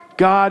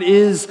God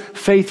is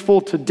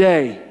faithful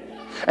today,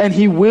 and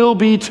He will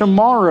be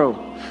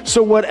tomorrow.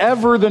 So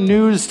whatever the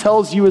news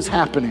tells you is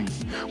happening,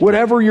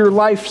 whatever your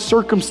life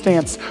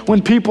circumstance,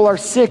 when people are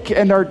sick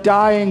and are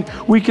dying,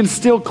 we can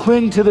still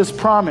cling to this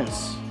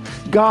promise.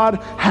 God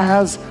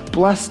has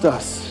blessed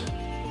us,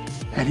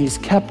 and He's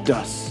kept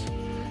us,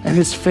 and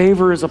His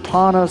favor is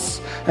upon us,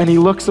 and He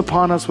looks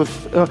upon us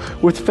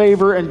with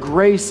favor and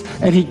grace,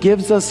 and He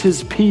gives us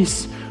His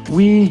peace.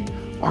 We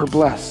are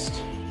blessed.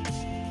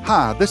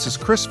 Hi, this is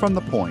Chris from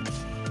The Point,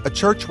 a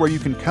church where you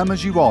can come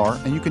as you are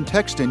and you can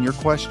text in your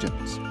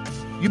questions.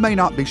 You may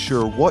not be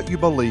sure what you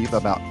believe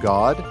about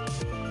God,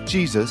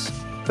 Jesus,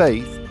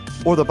 faith,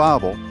 or the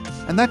Bible,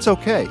 and that's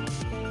okay,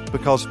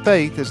 because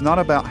faith is not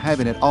about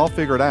having it all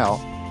figured out,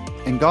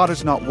 and God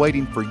is not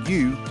waiting for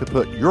you to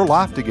put your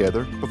life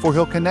together before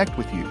He'll connect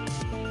with you.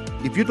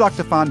 If you'd like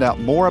to find out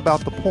more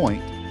about The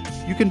Point,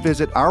 you can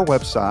visit our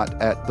website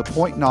at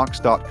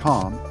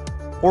thepointknox.com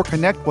or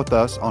connect with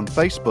us on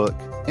Facebook,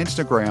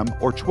 Instagram,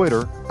 or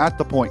Twitter at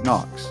The Point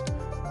Knox.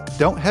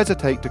 Don't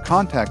hesitate to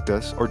contact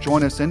us or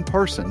join us in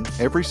person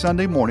every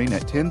Sunday morning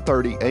at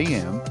 10:30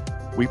 a.m.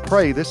 We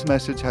pray this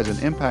message has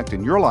an impact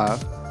in your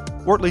life,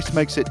 or at least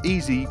makes it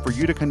easy for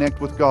you to connect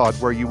with God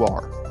where you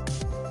are.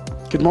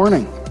 Good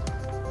morning.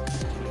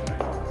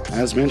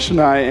 As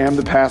mentioned, I am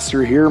the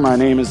pastor here. My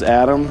name is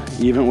Adam,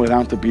 even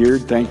without the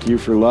beard. Thank you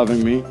for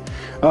loving me.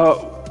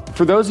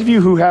 For those of you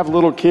who have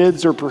little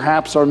kids or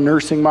perhaps are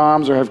nursing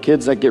moms or have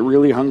kids that get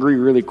really hungry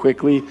really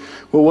quickly,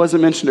 what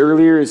wasn't mentioned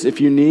earlier is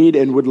if you need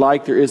and would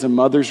like, there is a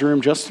mother's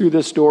room just through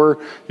this door.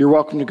 You're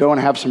welcome to go and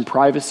have some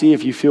privacy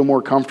if you feel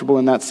more comfortable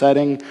in that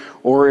setting,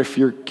 or if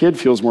your kid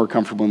feels more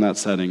comfortable in that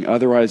setting.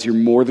 Otherwise, you're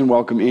more than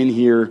welcome in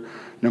here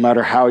no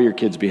matter how your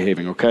kid's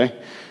behaving, okay?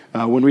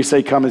 When we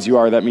say come as you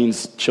are, that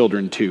means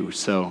children too.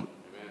 So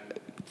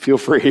feel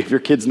free. If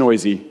your kid's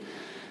noisy,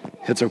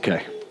 it's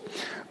okay.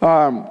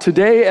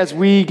 Today, as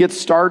we get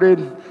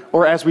started,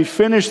 or as we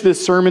finish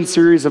this sermon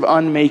series of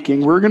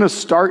Unmaking, we're going to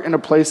start in a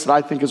place that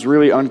I think is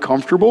really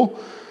uncomfortable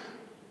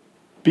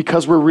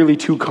because we're really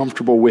too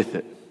comfortable with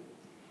it.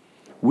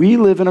 We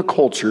live in a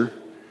culture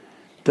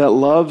that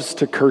loves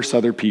to curse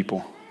other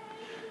people.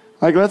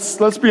 Like,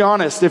 let's be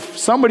honest. If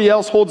somebody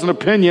else holds an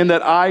opinion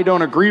that I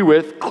don't agree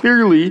with,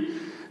 clearly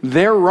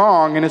they're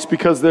wrong, and it's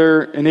because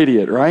they're an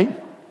idiot, right?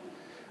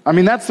 I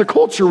mean, that's the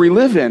culture we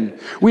live in.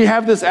 We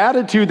have this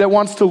attitude that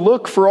wants to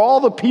look for all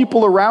the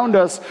people around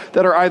us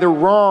that are either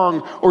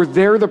wrong or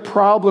they're the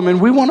problem, and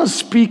we want to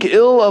speak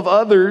ill of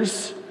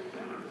others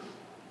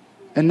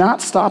and not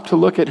stop to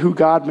look at who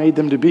God made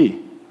them to be.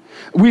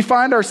 We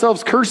find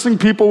ourselves cursing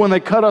people when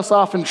they cut us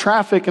off in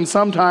traffic, and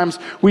sometimes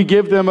we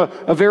give them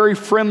a very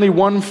friendly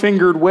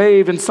one-fingered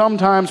wave, and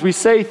sometimes we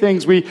say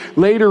things we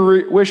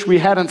later wish we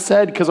hadn't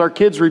said because our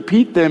kids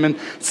repeat them, and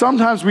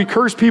sometimes we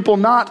curse people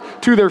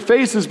not to their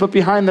faces but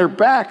behind their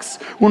backs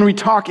when we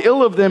talk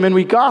ill of them, and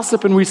we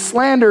gossip and we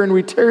slander and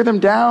we tear them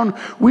down.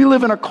 We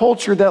live in a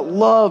culture that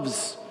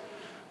loves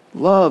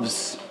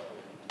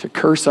to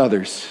curse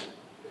others.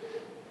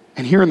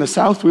 And here in the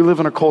South, we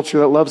live in a culture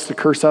that loves to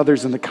curse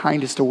others in the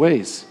kindest of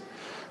ways.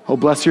 Oh,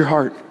 bless your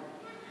heart.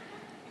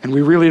 And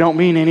we really don't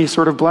mean any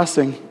sort of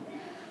blessing.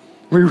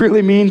 We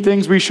really mean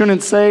things we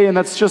shouldn't say, and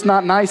that's just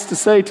not nice to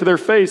say to their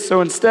face.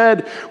 So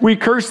instead, we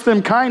curse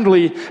them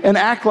kindly and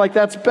act like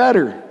that's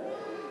better.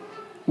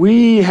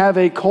 We have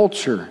a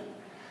culture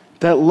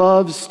that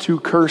loves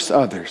to curse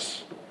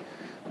others.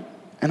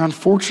 And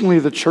unfortunately,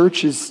 the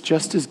church is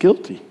just as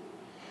guilty.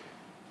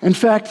 In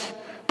fact,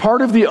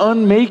 part of the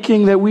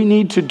unmaking that we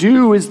need to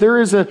do is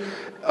there is a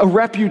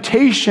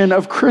reputation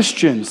of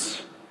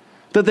Christians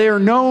that they are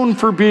known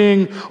for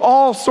being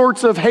all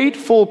sorts of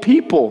hateful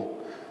people,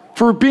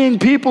 for being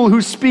people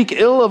who speak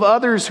ill of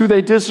others who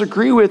they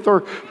disagree with,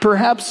 or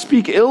perhaps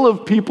speak ill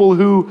of people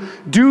who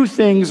do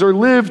things or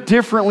live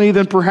differently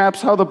than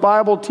perhaps how the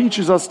Bible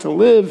teaches us to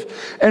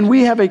live. And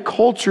we have a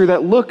culture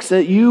that looks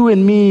at you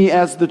and me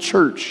as the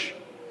church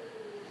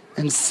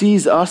and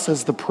sees us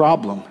as the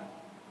problem.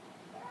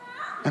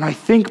 And I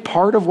think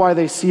part of why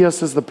they see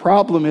us as the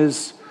problem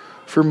is,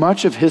 for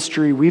much of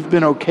history, we've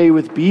been okay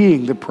with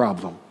being the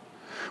problem.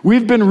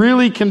 We've been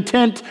really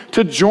content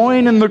to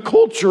join in the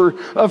culture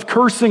of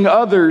cursing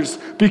others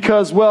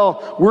because,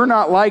 well, we're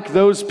not like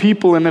those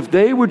people, and if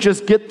they would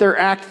just get their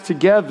act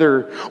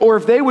together, or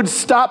if they would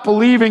stop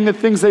believing the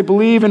things they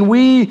believe, and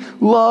we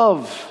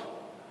love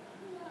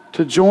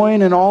to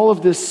join in all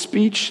of this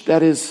speech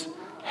that is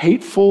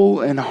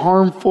hateful and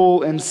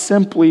harmful and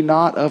simply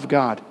not of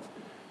God.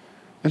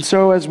 And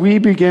so as we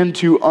begin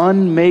to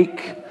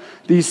unmake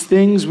these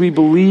things we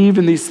believe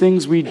and these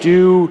things we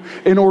do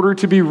in order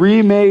to be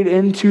remade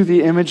into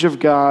the image of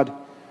God,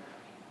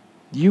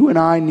 you and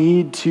I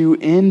need to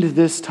end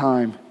this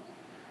time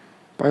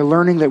by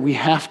learning that we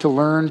have to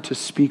learn to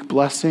speak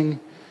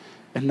blessing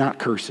and not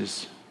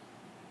curses.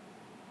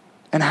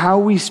 And how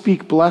we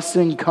speak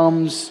blessing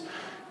comes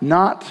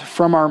not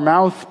from our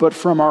mouth, but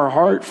from our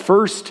heart.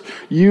 First,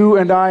 you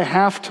and I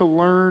have to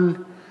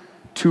learn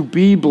to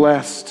be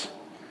blessed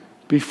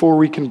before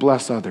we can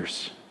bless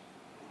others.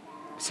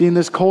 See, in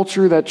this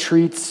culture that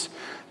treats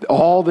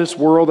all this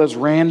world as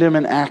random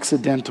and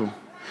accidental.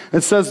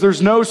 It says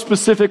there's no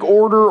specific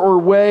order or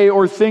way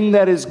or thing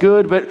that is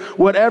good, but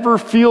whatever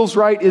feels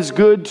right is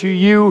good to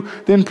you,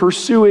 then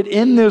pursue it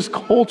in this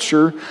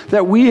culture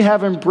that we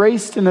have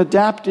embraced and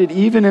adapted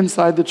even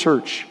inside the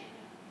church.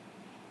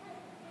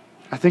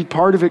 I think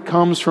part of it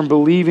comes from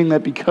believing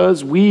that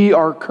because we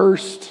are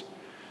cursed,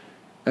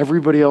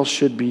 everybody else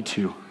should be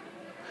too.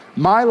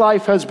 My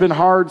life has been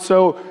hard,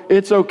 so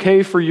it's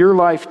okay for your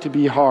life to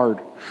be hard.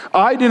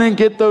 I didn't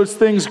get those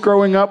things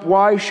growing up.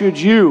 Why should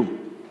you?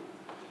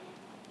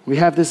 We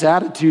have this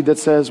attitude that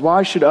says,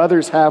 why should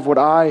others have what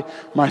I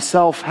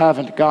myself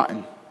haven't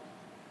gotten?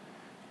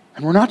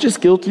 And we're not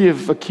just guilty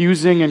of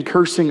accusing and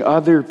cursing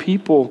other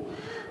people.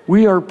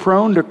 We are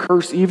prone to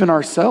curse even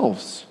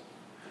ourselves.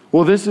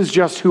 Well, this is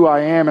just who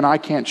I am, and I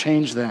can't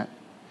change that.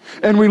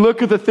 And we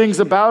look at the things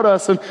about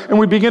us, and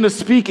we begin to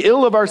speak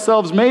ill of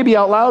ourselves, maybe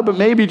out loud, but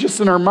maybe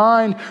just in our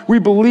mind. We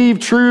believe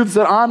truths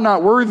that I'm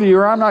not worthy,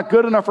 or I'm not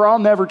good enough, or I'll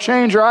never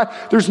change, or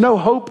there's no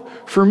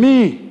hope for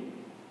me.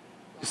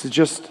 This is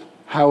just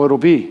how it'll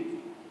be.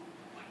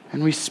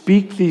 And we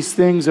speak these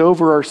things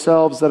over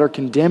ourselves that are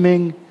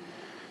condemning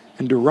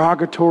and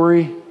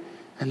derogatory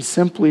and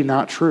simply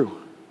not true.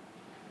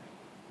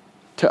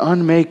 To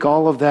unmake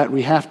all of that,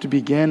 we have to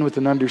begin with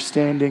an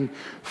understanding,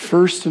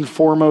 first and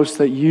foremost,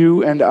 that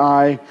you and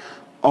I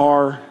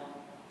are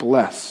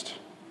blessed.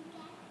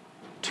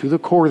 To the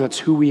core, that's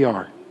who we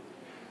are.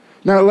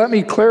 Now, let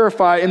me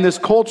clarify, in this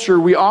culture,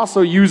 we also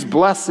use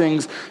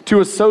blessings to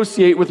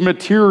associate with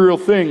material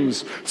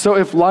things. So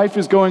if life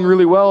is going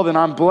really well, then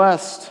I'm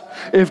blessed.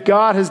 If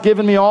God has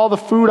given me all the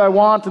food I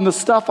want and the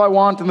stuff I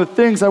want and the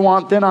things I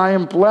want, then I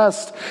am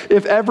blessed.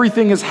 If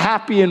everything is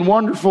happy and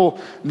wonderful,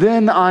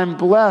 then I'm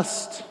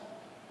blessed,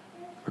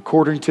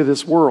 according to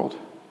this world.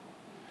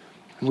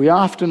 And we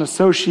often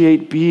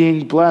associate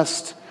being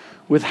blessed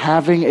with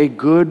having a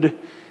good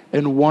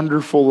and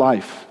wonderful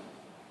life.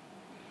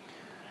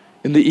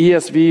 In the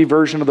ESV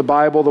version of the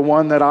Bible, the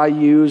one that I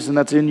use and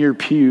that's in your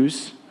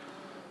pews,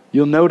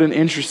 you'll note an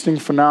interesting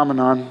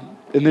phenomenon.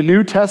 In the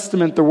New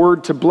Testament, the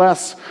word to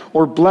bless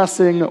or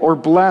blessing or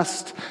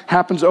blessed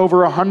happens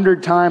over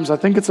 100 times. I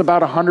think it's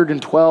about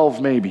 112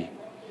 maybe.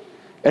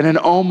 And in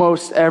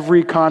almost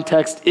every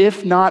context,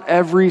 if not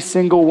every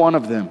single one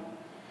of them,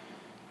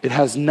 it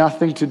has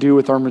nothing to do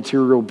with our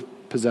material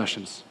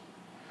possessions.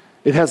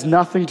 It has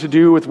nothing to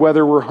do with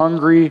whether we're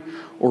hungry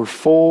or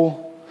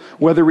full,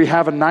 whether we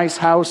have a nice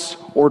house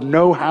or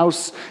no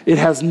house. It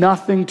has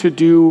nothing to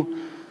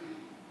do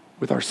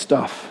with our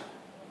stuff,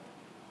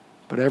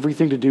 but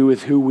everything to do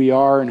with who we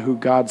are and who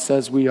God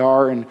says we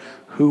are and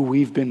who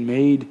we've been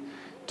made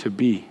to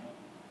be.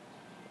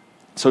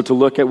 So to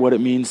look at what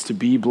it means to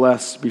be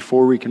blessed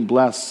before we can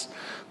bless,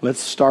 let's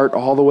start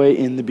all the way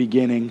in the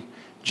beginning,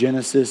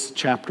 Genesis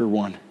chapter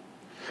 1.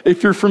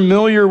 If you're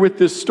familiar with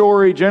this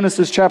story,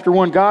 Genesis chapter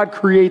 1, God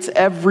creates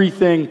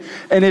everything.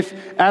 And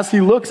as he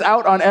looks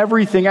out on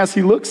everything, as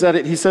he looks at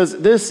it, he says,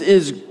 this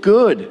is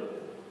good.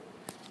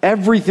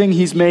 Everything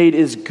he's made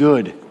is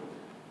good.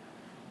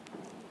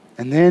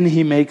 And then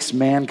he makes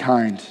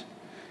mankind,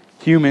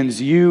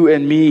 humans, you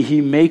and me,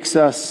 he makes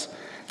us,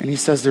 and he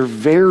says they're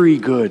very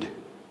good.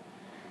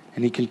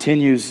 And he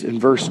continues in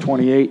verse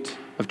 28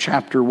 of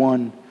chapter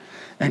 1,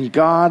 and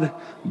God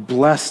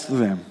blessed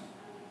them.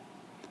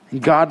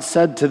 And God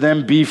said to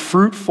them, be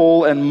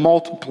fruitful and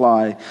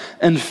multiply,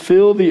 and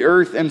fill the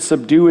earth and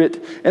subdue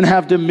it, and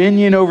have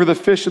dominion over the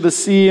fish of the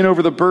sea, and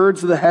over the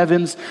birds of the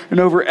heavens, and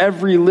over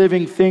every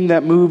living thing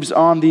that moves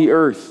on the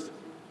earth.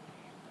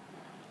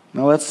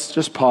 Now let's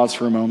just pause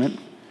for a moment.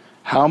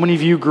 How many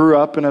of you grew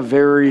up in a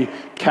very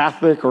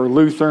Catholic or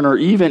Lutheran or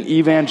even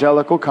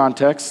evangelical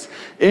context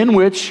in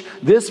which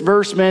this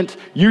verse meant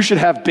you should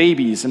have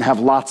babies and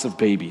have lots of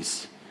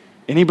babies?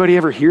 Anybody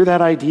ever hear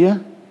that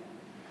idea?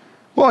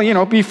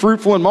 Well, be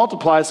fruitful and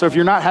multiply. So if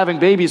you're not having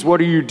babies, what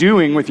are you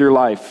doing with your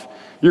life?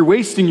 You're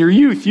wasting your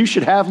youth. You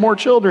should have more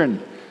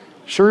children.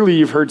 Surely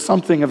you've heard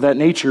something of that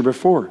nature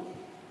before.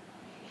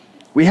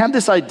 We have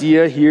this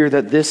idea here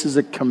that this is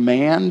a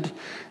command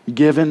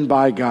given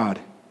by God.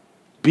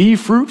 Be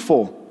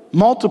fruitful,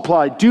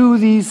 multiply, do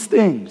these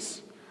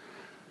things.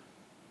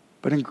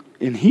 But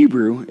in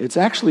Hebrew, it's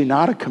actually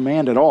not a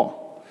command at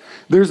all.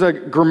 There's a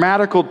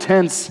grammatical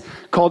tense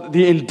called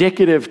the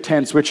indicative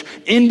tense, which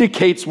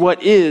indicates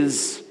what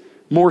is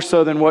more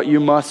so than what you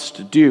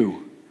must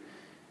do.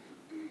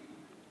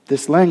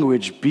 This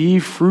language, be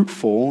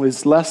fruitful,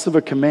 is less of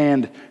a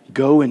command,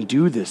 go and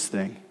do this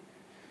thing,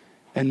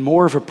 and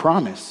more of a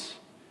promise.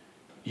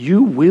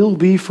 You will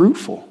be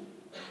fruitful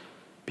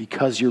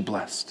because you're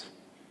blessed.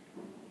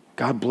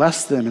 God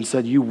blessed them and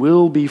said, you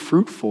will be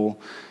fruitful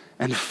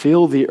and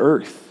fill the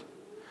earth.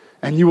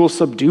 And you will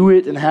subdue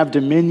it and have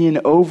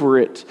dominion over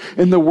it.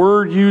 And the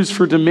word used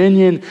for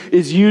dominion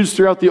is used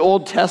throughout the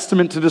Old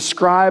Testament to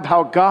describe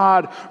how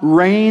God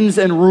reigns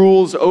and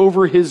rules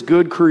over his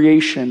good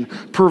creation,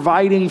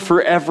 providing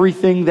for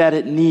everything that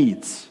it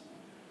needs.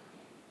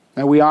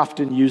 Now, we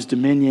often use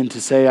dominion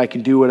to say, I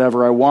can do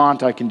whatever I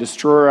want, I can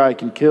destroy, I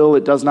can kill,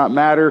 it does not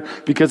matter,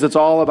 because it's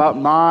all about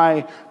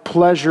my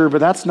pleasure. But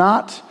that's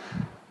not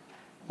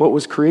what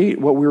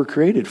we were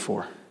created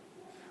for.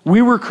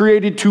 We were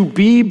created to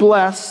be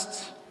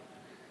blessed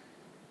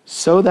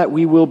so that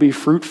we will be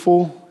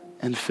fruitful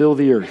and fill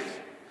the earth.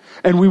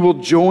 And we will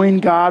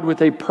join God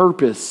with a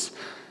purpose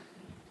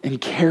in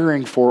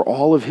caring for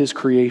all of his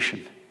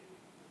creation,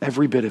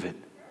 every bit of it.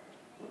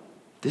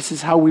 This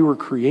is how we were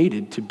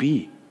created to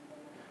be.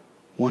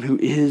 One who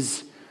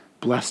is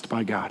blessed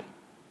by God.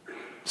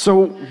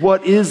 So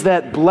what is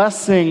that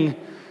blessing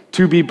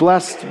to be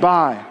blessed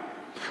by?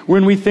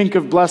 When we think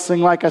of blessing,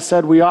 like I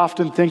said, we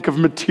often think of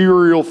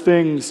material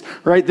things,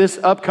 right? This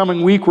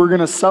upcoming week, we're going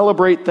to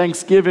celebrate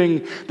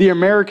Thanksgiving, the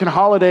American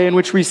holiday in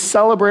which we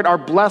celebrate our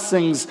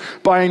blessings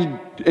by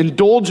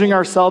indulging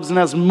ourselves in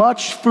as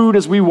much food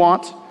as we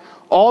want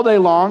all day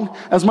long,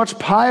 as much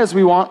pie as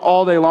we want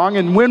all day long.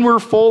 And when we're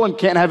full and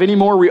can't have any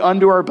more, we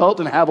undo our belt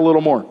and have a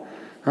little more.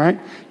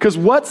 Right? Because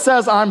what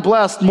says I'm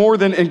blessed more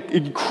than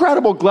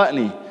incredible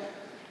gluttony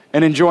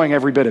and enjoying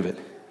every bit of it?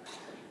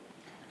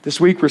 This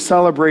week we're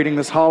celebrating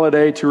this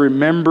holiday to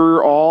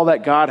remember all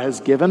that God has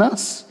given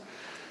us.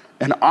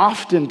 And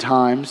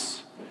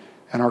oftentimes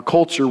in our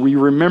culture, we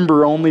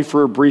remember only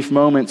for a brief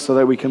moment so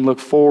that we can look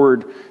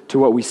forward to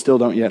what we still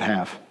don't yet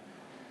have.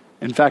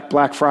 In fact,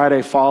 Black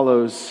Friday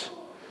follows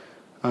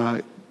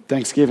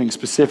Thanksgiving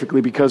specifically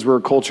because we're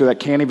a culture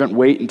that can't even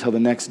wait until the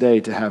next day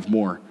to have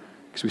more.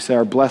 Because we say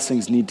our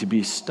blessings need to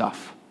be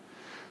stuff.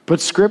 But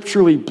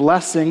scripturally,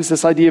 blessings,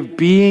 this idea of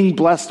being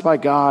blessed by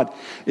God,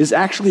 is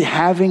actually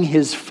having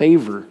his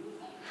favor.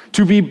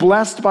 To be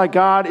blessed by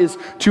God is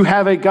to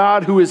have a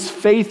God who is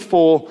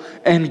faithful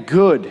and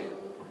good.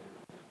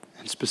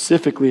 And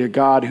specifically, a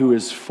God who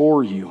is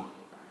for you.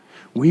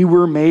 We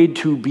were made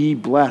to be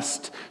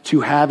blessed, to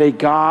have a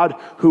God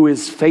who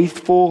is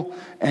faithful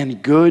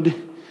and good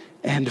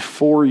and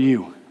for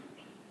you.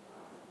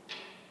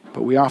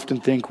 But we often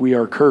think we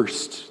are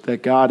cursed,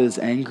 that God is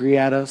angry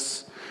at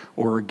us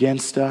or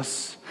against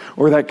us,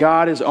 or that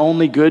God is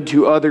only good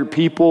to other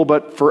people,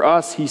 but for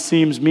us he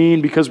seems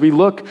mean because we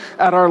look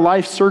at our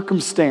life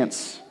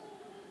circumstance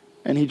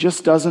and he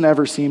just doesn't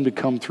ever seem to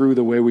come through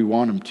the way we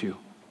want him to.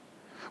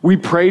 We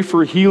pray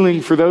for healing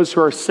for those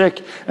who are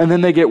sick and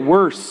then they get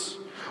worse.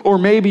 Or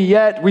maybe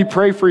yet we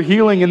pray for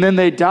healing and then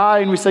they die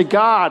and we say,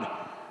 God,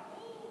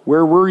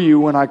 where were you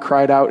when I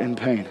cried out in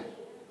pain?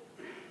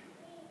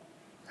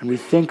 And we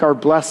think our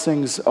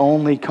blessings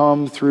only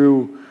come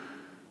through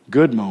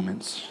good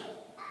moments.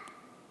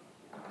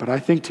 But I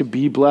think to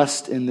be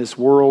blessed in this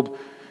world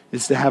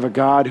is to have a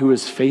God who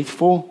is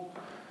faithful,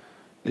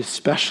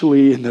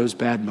 especially in those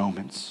bad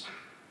moments.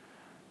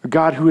 A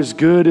God who is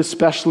good,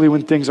 especially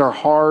when things are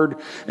hard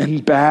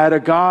and bad. A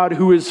God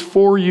who is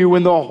for you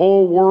when the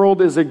whole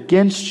world is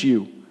against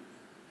you.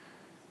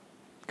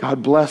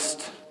 God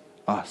blessed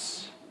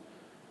us.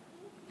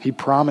 He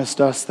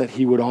promised us that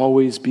he would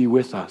always be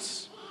with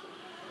us.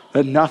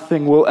 That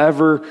nothing will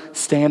ever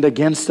stand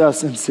against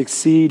us and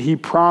succeed. He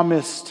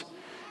promised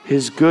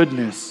his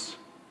goodness.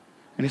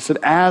 And he said,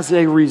 as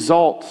a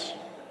result,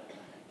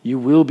 you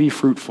will be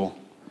fruitful.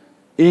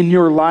 In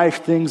your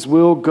life, things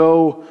will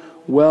go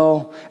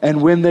well.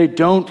 And when they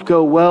don't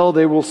go well,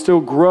 they will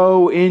still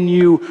grow in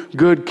you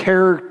good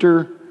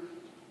character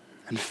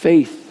and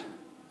faith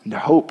and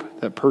hope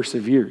that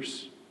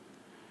perseveres.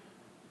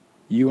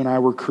 You and I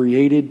were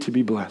created to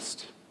be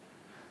blessed.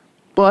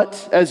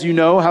 But, as you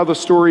know how the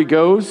story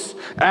goes,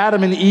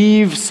 Adam and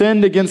Eve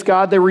sinned against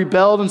God. They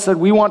rebelled and said,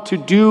 we want to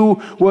do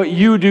what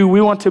you do. We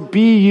want to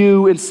be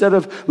you instead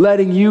of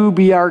letting you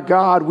be our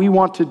God. We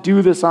want to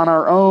do this on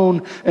our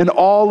own. And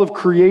all of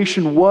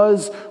creation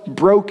was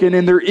broken.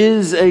 And there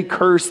is a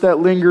curse that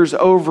lingers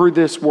over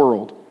this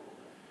world.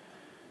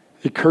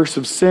 A curse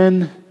of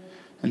sin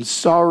and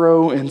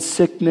sorrow and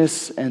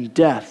sickness and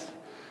death.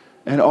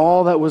 And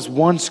all that was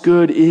once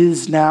good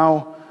is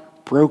now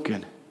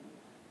broken.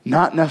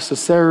 Not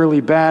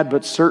necessarily bad,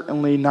 but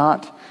certainly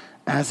not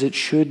as it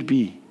should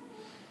be.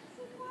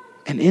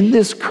 And in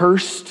this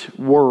cursed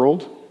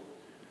world,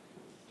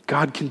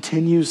 God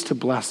continues to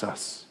bless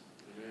us.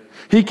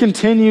 He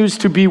continues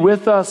to be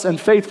with us and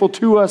faithful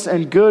to us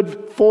and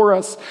good for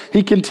us.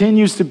 He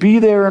continues to be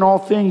there in all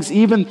things,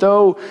 even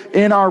though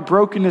in our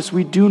brokenness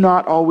we do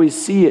not always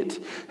see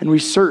it, and we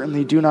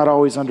certainly do not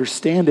always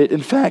understand it.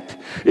 In fact,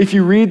 if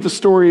you read the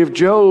story of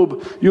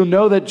Job, you'll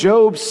know that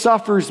Job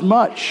suffers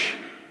much.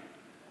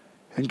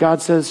 And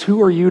God says,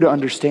 who are you to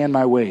understand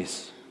my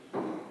ways?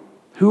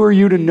 Who are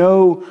you to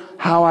know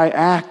how I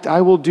act?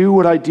 I will do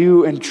what I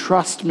do, and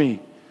trust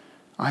me,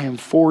 I am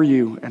for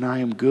you and I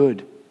am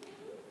good.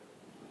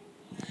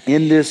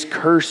 In this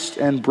cursed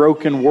and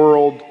broken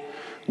world,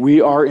 we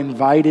are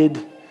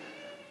invited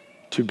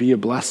to be a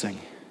blessing.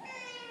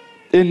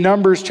 In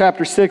Numbers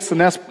chapter 6,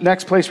 the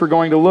next place we're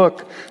going to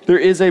look, there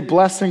is a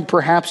blessing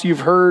perhaps you've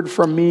heard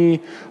from me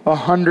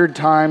 100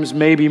 times,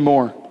 maybe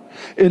more.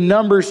 In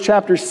Numbers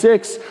chapter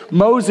 6,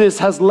 Moses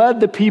has led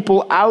the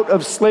people out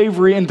of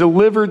slavery and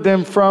delivered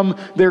them from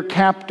their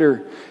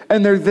captor.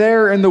 And they're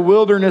there in the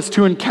wilderness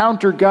to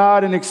encounter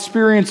God and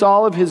experience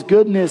all of his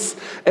goodness.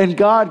 And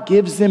God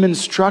gives them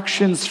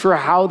instructions for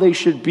how they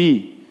should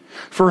be,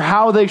 for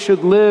how they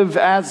should live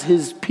as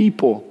his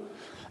people.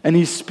 And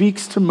he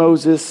speaks to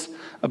Moses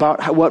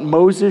about what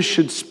Moses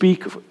should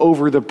speak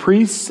over the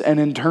priests, and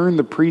in turn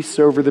the priests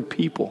over the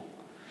people.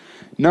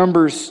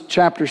 Numbers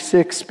chapter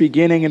 6,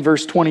 beginning in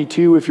verse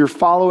 22. If you're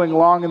following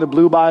along in the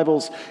blue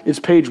Bibles, it's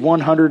page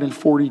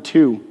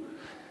 142.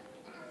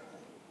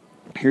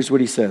 Here's what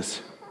he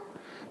says.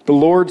 The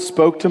Lord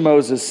spoke to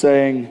Moses,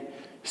 saying,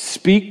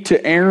 "Speak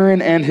to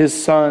Aaron and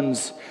his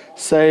sons,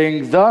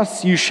 saying,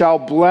 thus you shall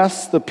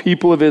bless the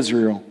people of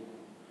Israel.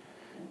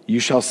 You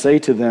shall say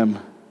to them,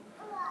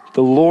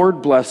 the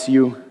Lord bless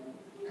you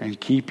and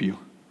keep you.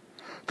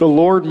 The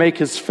Lord make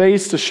his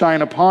face to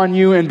shine upon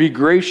you and be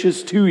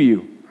gracious to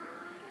you.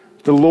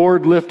 The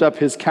Lord lift up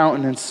his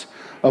countenance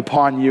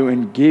upon you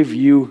and give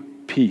you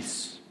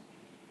peace.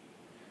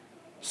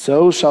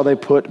 So shall they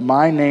put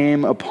my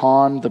name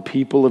upon the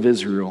people of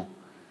Israel,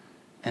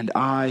 and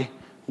I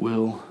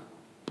will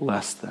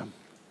bless them."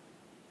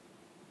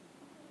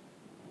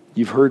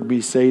 You've heard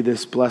me say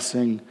this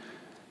blessing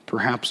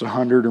perhaps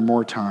 100 or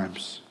more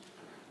times.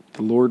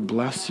 The Lord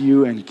bless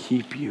you and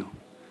keep you.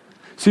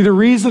 See, the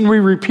reason we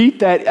repeat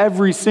that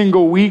every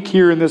single week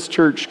here in this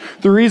church,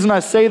 the reason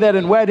I say that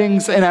in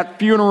weddings and at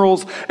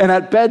funerals and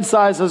at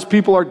bedsides as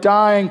people are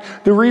dying,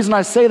 the reason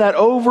I say that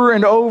over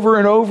and over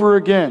and over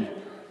again,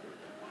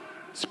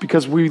 it's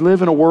because we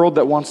live in a world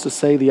that wants to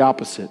say the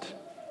opposite.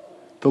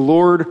 The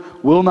Lord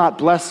will not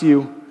bless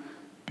you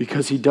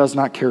because he does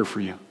not care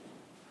for you.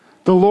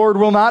 The Lord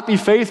will not be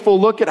faithful.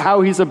 Look at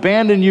how he's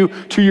abandoned you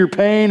to your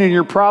pain and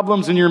your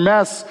problems and your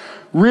mess.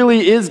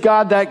 Really, is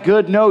God that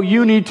good? No,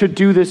 you need to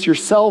do this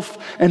yourself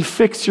and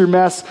fix your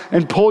mess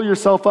and pull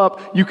yourself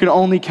up. You can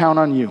only count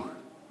on you.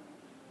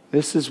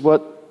 This is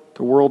what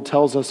the world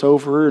tells us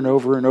over and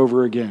over and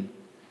over again.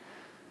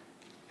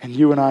 And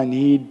you and I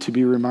need to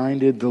be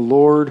reminded the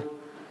Lord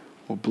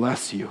will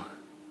bless you.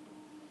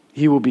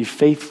 He will be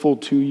faithful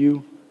to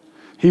you.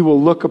 He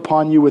will look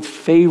upon you with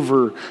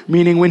favor,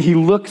 meaning when he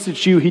looks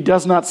at you, he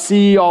does not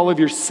see all of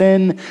your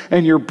sin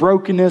and your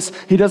brokenness.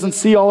 He doesn't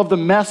see all of the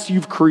mess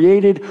you've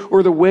created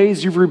or the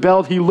ways you've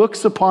rebelled. He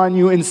looks upon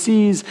you and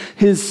sees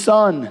his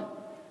son,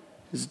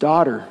 his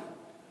daughter,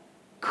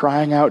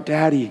 crying out,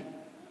 "Daddy,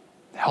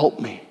 help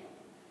me."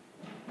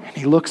 And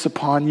he looks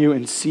upon you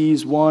and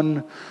sees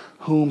one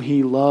whom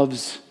he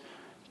loves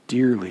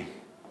dearly.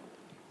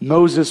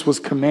 Moses was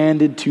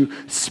commanded to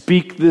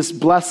speak this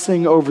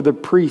blessing over the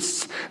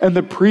priests, and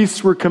the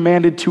priests were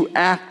commanded to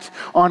act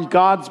on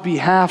God's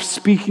behalf,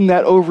 speaking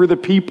that over the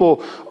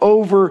people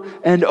over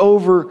and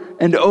over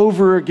and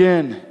over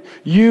again.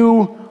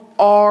 You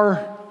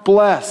are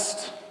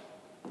blessed.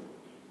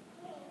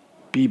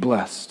 Be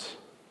blessed.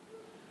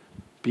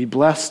 Be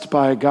blessed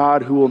by a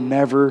God who will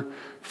never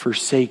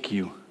forsake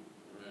you,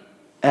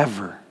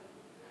 ever.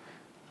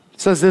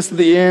 It says this at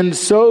the end,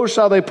 so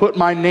shall they put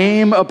my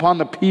name upon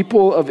the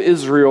people of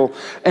Israel,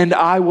 and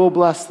I will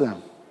bless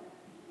them.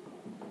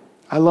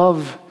 I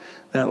love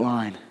that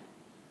line.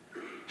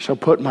 Shall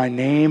put my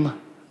name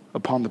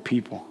upon the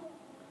people.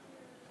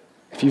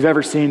 If you've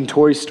ever seen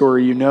Toy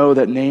Story, you know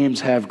that names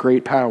have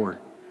great power.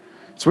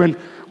 It's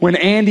when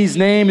Andy's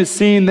name is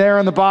seen there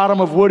on the bottom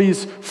of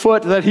Woody's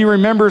foot that he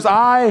remembers,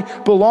 I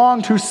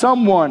belong to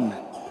someone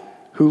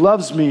who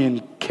loves me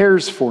and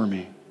cares for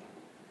me.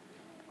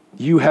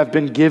 You have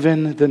been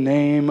given the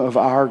name of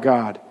our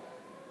God.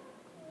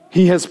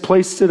 He has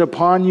placed it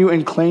upon you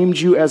and claimed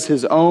you as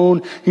his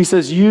own. He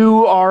says,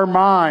 you are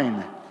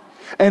mine.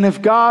 And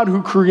if God,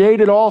 who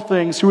created all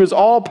things, who is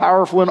all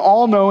powerful and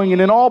all knowing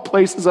and in all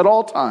places at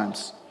all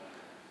times,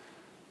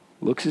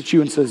 looks at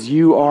you and says,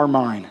 you are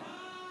mine,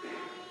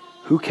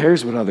 who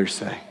cares what others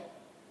say?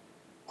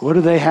 What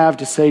do they have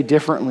to say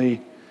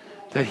differently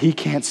that he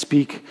can't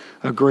speak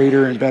a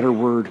greater and better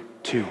word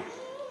to?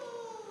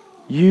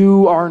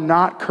 You are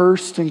not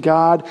cursed and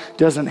God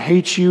doesn't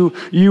hate you.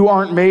 You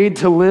aren't made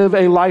to live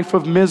a life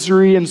of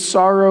misery and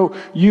sorrow.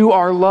 You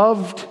are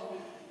loved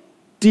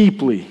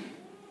deeply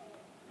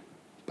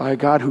by a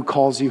God who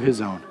calls you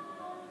his own.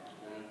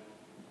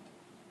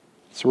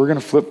 So we're going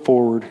to flip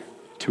forward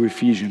to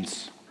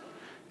Ephesians.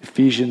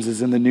 Ephesians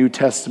is in the New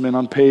Testament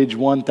on page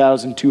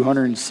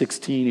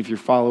 1216 if you're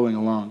following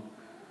along.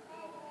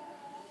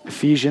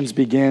 Ephesians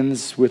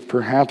begins with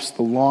perhaps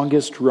the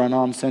longest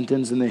run-on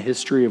sentence in the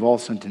history of all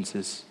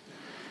sentences.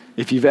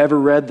 If you've ever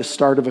read the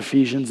start of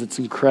Ephesians, it's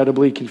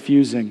incredibly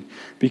confusing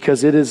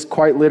because it is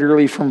quite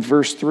literally from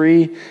verse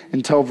 3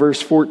 until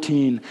verse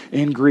 14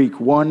 in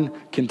Greek, one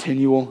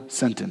continual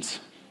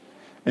sentence.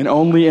 And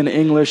only in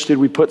English did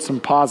we put some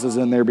pauses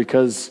in there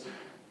because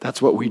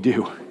that's what we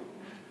do.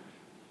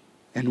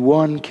 And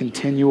one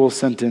continual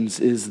sentence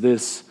is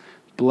this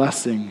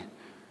blessing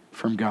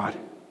from God.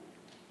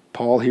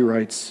 Paul, he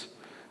writes,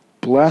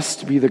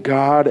 blessed be the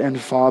God and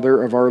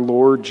Father of our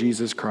Lord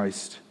Jesus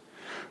Christ,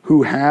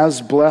 who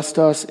has blessed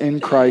us in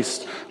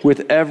Christ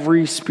with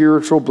every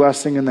spiritual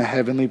blessing in the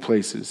heavenly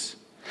places,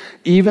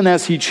 even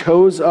as he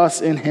chose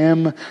us in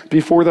him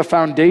before the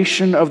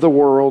foundation of the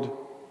world,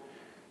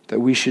 that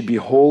we should be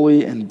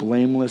holy and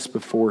blameless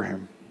before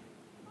him.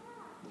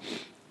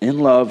 In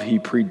love, he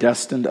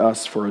predestined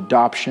us for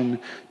adoption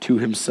to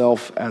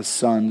himself as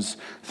sons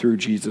through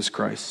Jesus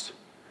Christ,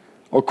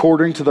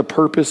 according to the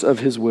purpose of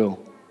his will,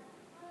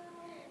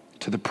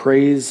 to the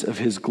praise of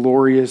his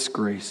glorious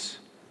grace,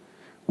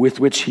 with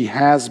which he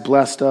has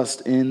blessed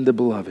us in the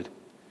beloved.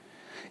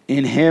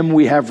 In him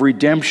we have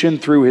redemption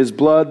through his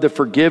blood, the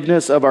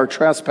forgiveness of our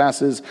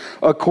trespasses,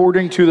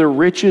 according to the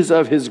riches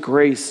of his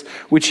grace,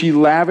 which he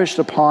lavished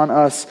upon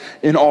us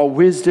in all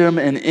wisdom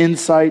and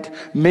insight,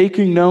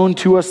 making known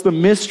to us the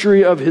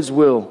mystery of his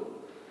will,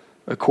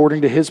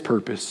 according to his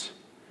purpose,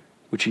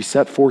 which he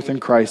set forth in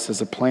Christ as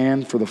a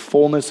plan for the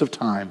fullness of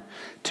time,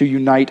 to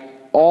unite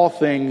all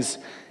things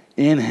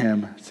in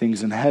him,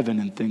 things in heaven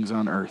and things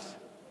on earth.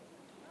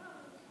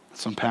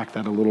 Let's unpack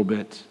that a little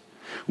bit.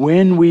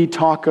 When we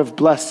talk of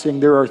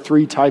blessing, there are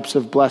three types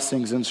of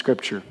blessings in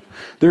Scripture.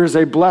 There is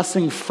a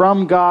blessing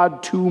from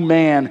God to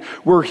man,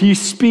 where he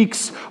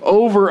speaks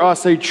over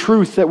us a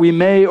truth that we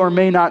may or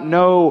may not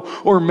know,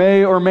 or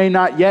may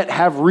not yet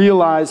have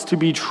realized to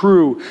be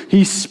true.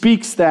 He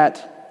speaks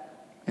that,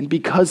 and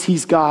because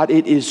he's God,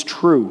 it is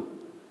true,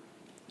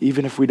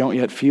 even if we don't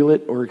yet feel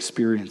it or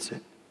experience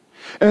it.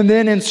 And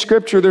then in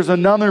Scripture, there's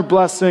another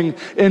blessing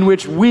in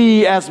which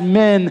we as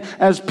men,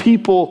 as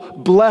people,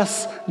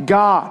 bless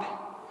God.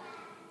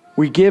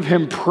 We give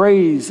him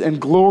praise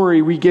and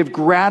glory. We give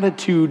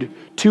gratitude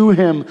to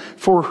him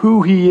for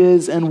who he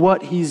is and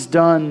what he's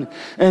done.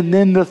 And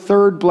then the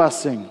third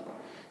blessing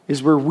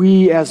is where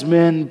we as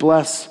men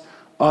bless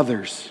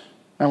others.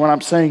 And when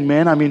I'm saying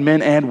men, I mean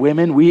men and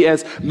women. We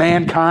as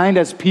mankind,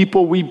 as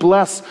people, we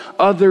bless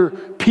other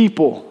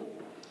people.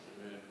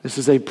 This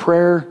is a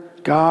prayer.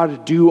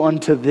 God, do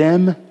unto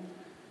them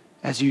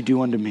as you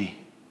do unto me.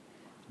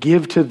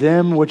 Give to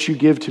them what you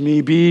give to me.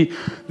 Be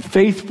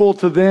faithful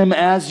to them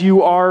as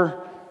you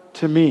are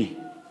to me.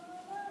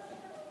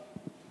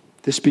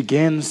 This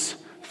begins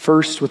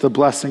first with a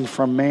blessing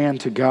from man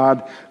to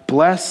God.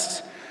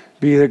 Blessed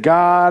be the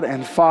God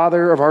and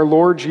Father of our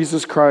Lord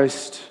Jesus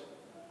Christ.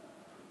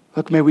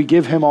 Look, may we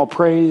give him all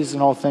praise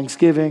and all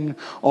thanksgiving,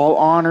 all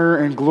honor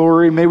and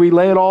glory. May we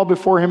lay it all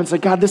before him and say,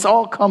 God, this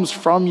all comes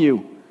from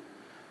you.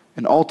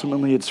 And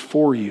ultimately it's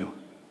for you.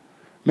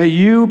 May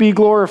you be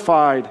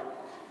glorified.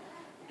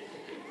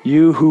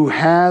 You who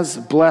has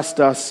blessed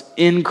us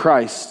in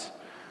Christ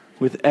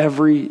with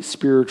every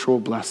spiritual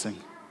blessing.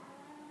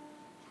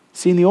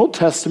 See, in the Old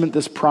Testament,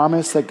 this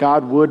promise that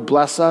God would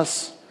bless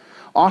us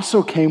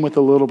also came with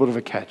a little bit of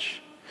a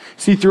catch.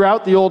 See,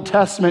 throughout the Old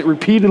Testament,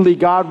 repeatedly,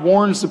 God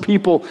warns the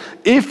people,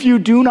 if you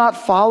do not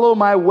follow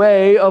my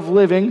way of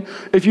living,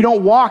 if you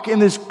don't walk in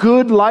this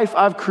good life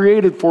I've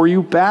created for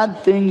you, bad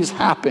things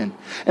happen.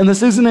 And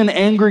this isn't an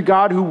angry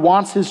God who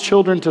wants his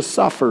children to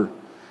suffer.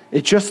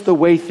 It's just the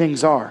way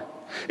things are.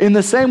 In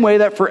the same way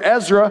that for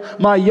Ezra,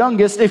 my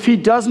youngest, if he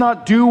does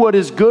not do what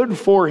is good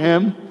for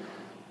him,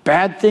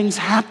 bad things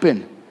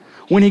happen.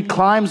 When he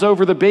climbs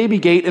over the baby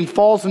gate and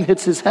falls and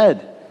hits his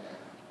head,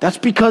 that's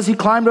because he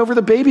climbed over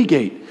the baby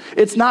gate.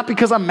 It's not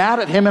because I'm mad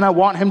at him and I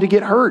want him to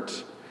get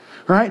hurt,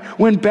 right?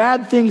 When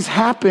bad things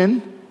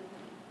happen,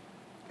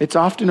 it's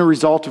often a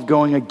result of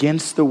going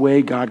against the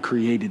way God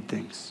created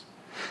things.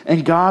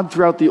 And God,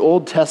 throughout the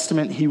Old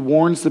Testament, he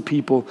warns the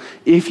people,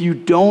 if you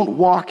don't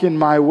walk in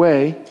my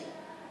way,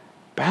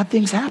 bad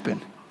things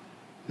happen.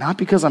 Not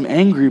because I'm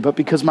angry, but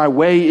because my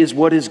way is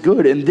what is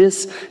good, and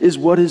this is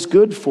what is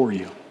good for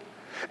you.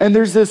 And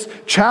there's this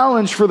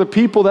challenge for the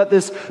people that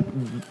this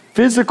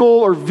physical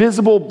or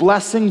visible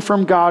blessing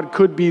from God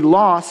could be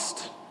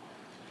lost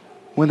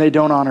when they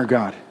don't honor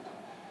God.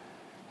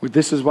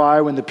 This is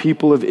why when the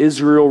people of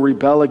Israel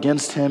rebel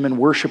against him and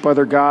worship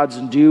other gods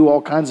and do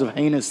all kinds of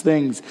heinous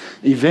things,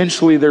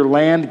 eventually their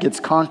land gets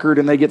conquered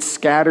and they get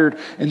scattered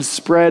and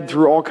spread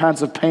through all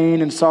kinds of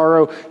pain and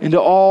sorrow into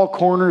all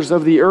corners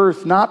of the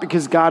earth, not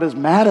because God is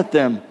mad at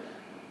them,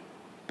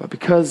 but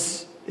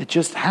because it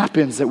just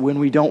happens that when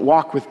we don't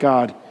walk with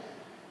God,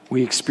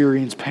 we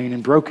experience pain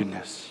and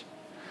brokenness.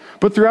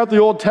 But throughout the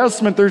Old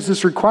Testament, there's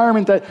this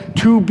requirement that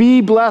to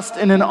be blessed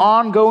in an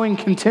ongoing,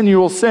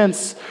 continual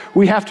sense,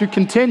 we have to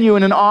continue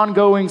in an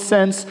ongoing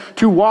sense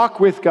to walk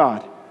with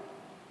God.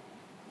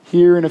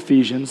 Here in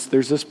Ephesians,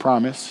 there's this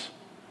promise.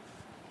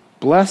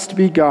 Blessed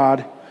be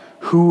God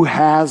who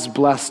has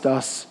blessed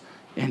us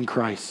in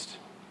Christ.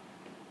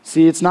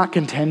 See, it's not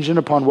contingent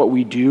upon what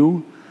we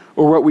do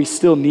or what we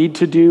still need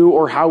to do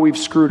or how we've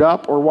screwed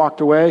up or walked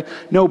away.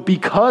 No,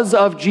 because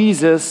of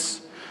Jesus,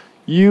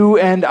 you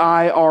and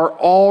I are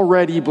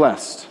already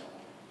blessed.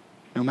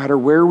 No matter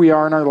where we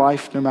are in our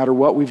life, no matter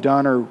what we've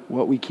done or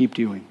what we keep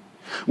doing.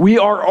 We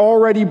are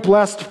already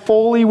blessed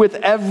fully with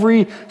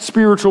every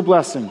spiritual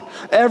blessing,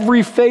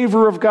 every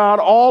favor of God,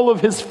 all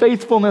of his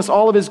faithfulness,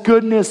 all of his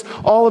goodness,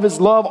 all of his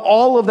love,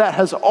 all of that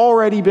has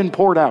already been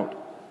poured out,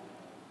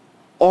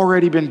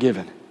 already been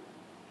given.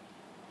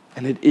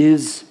 And it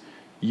is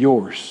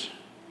yours.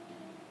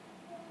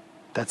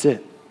 That's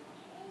it.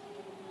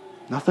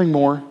 Nothing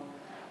more,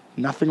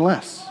 nothing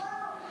less.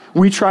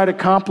 We try to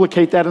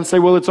complicate that and say,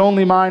 well, it's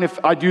only mine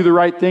if I do the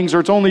right things, or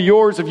it's only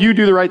yours if you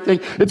do the right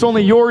thing. It's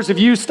only yours if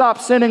you stop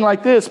sinning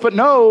like this. But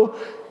no,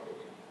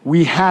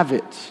 we have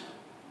it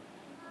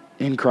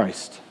in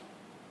Christ.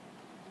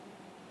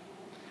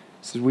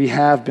 So we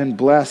have been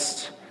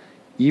blessed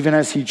even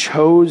as he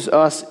chose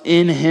us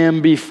in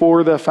him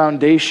before the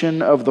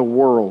foundation of the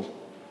world,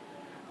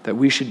 that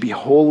we should be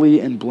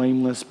holy and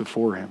blameless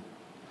before him.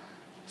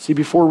 See,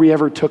 before we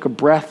ever took a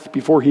breath,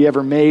 before he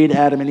ever made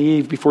Adam and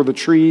Eve, before the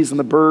trees and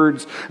the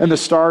birds and the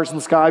stars in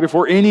the sky,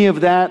 before any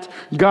of that,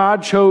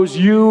 God chose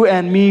you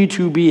and me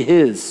to be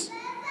his,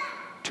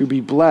 to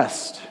be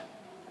blessed.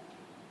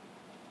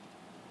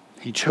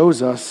 He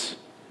chose us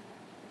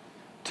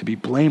to be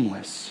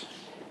blameless.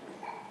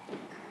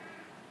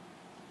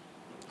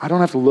 I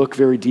don't have to look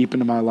very deep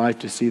into my life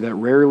to see that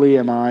rarely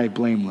am I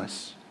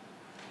blameless.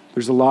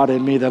 There's a lot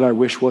in me that I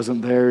wish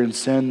wasn't there, and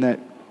sin that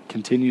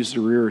continues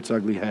to rear its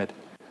ugly head.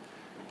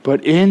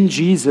 But in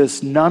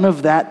Jesus, none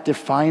of that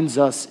defines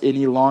us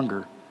any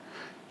longer.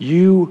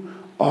 You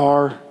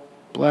are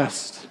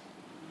blessed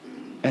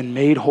and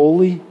made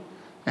holy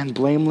and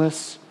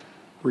blameless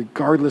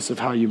regardless of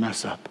how you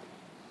mess up.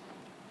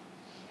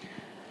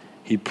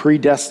 He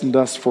predestined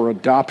us for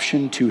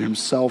adoption to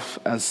himself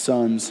as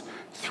sons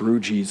through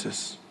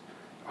Jesus,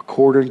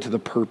 according to the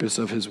purpose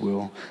of his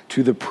will,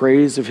 to the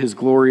praise of his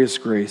glorious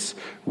grace,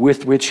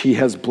 with which he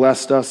has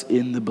blessed us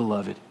in the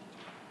beloved.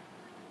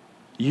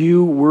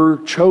 You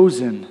were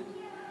chosen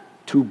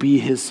to be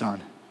his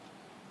son,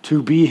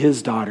 to be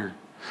his daughter,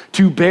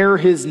 to bear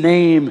his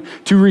name,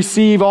 to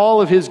receive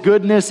all of his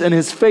goodness and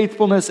his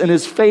faithfulness and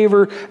his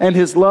favor and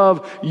his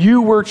love.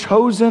 You were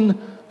chosen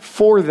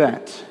for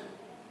that.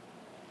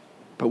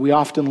 But we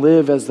often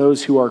live as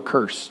those who are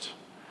cursed.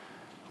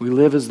 We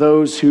live as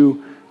those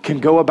who can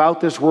go about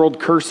this world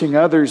cursing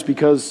others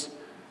because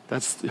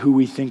that's who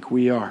we think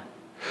we are.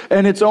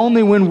 And it's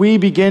only when we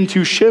begin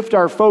to shift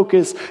our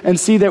focus and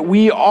see that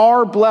we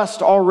are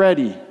blessed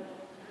already.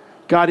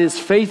 God is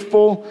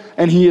faithful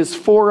and he is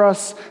for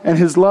us and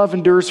his love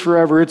endures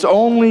forever. It's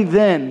only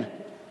then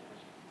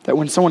that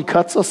when someone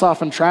cuts us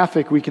off in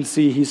traffic, we can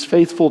see he's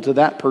faithful to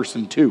that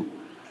person too.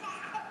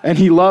 And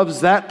he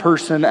loves that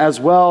person as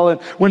well. And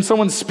when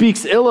someone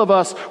speaks ill of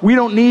us, we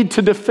don't need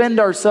to defend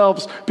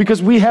ourselves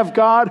because we have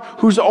God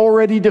who's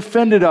already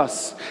defended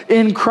us.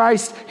 In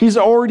Christ, he's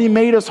already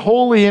made us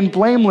holy and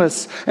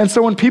blameless. And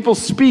so when people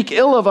speak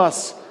ill of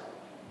us,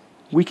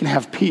 we can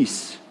have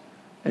peace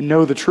and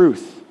know the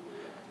truth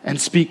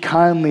and speak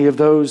kindly of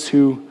those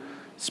who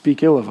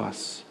speak ill of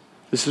us.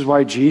 This is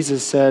why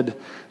Jesus said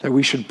that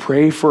we should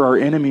pray for our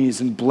enemies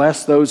and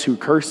bless those who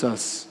curse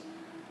us.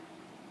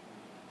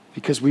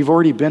 Because we've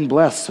already been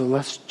blessed, so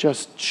let's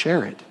just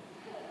share it.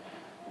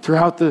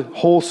 Throughout the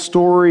whole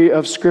story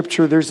of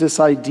Scripture, there's this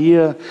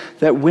idea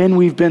that when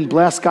we've been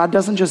blessed, God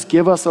doesn't just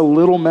give us a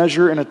little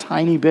measure and a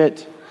tiny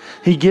bit.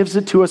 He gives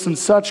it to us in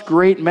such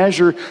great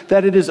measure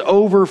that it is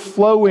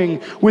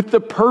overflowing with the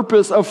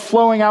purpose of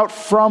flowing out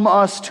from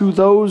us to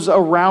those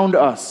around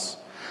us,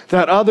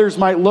 that others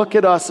might look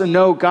at us and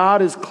know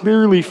God is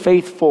clearly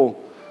faithful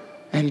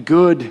and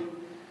good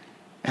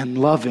and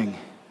loving.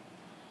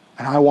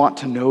 And I want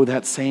to know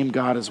that same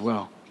God as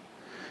well.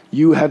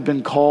 You have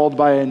been called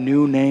by a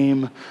new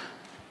name,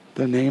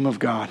 the name of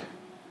God,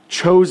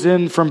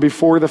 chosen from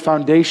before the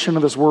foundation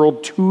of this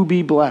world to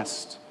be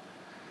blessed.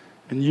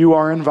 And you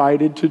are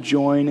invited to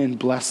join in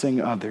blessing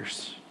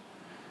others.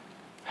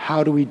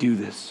 How do we do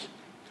this?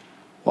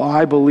 Well,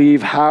 I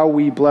believe how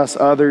we bless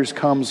others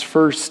comes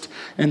first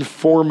and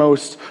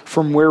foremost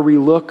from where we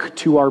look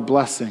to our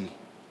blessing.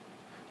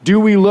 Do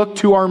we look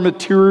to our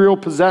material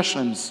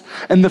possessions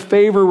and the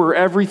favor where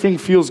everything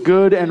feels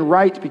good and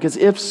right? Because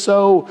if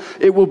so,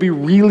 it will be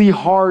really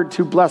hard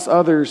to bless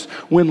others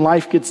when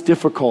life gets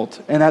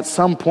difficult. And at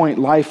some point,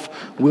 life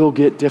will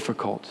get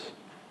difficult.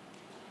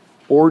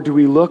 Or do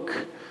we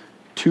look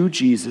to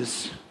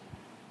Jesus,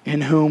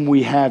 in whom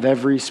we have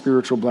every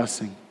spiritual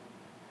blessing?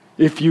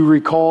 If you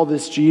recall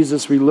this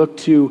Jesus we look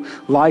to,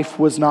 life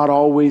was not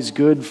always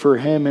good for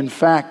him. In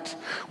fact,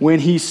 when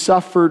he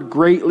suffered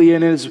greatly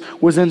and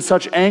was in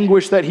such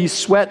anguish that he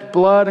sweat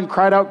blood and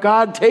cried out,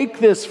 God, take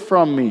this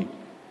from me.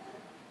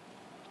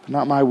 But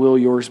not my will,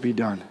 yours be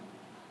done.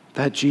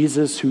 That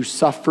Jesus who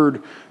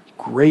suffered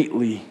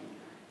greatly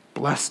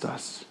blessed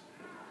us.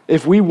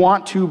 If we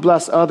want to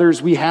bless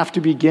others, we have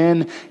to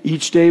begin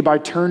each day by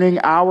turning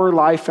our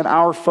life and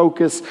our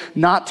focus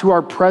not to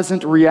our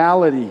present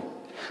reality,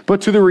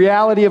 but to the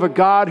reality of a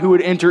God who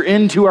would enter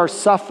into our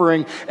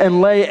suffering and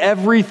lay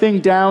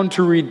everything down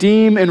to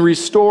redeem and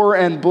restore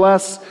and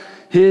bless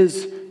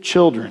his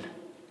children.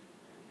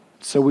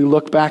 So we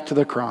look back to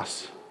the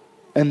cross.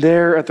 And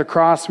there at the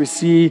cross, we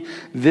see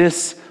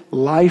this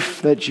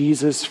life that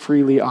Jesus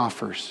freely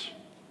offers.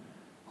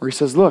 Where he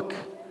says, look,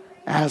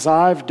 as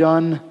I've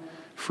done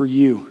for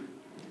you,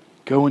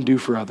 go and do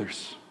for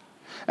others.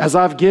 As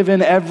I've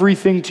given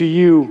everything to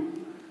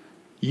you,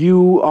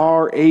 you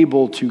are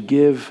able to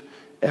give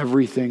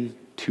everything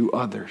to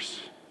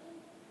others.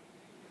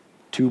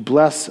 To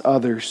bless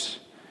others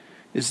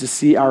is to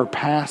see our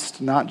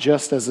past not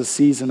just as a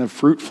season of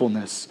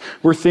fruitfulness,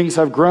 where things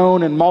have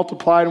grown and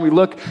multiplied, and we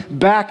look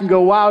back and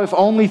go, wow, if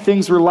only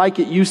things were like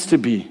it used to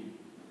be.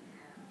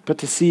 But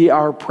to see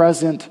our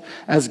present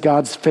as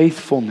God's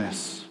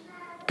faithfulness.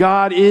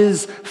 God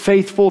is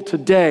faithful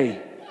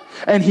today,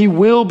 and He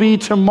will be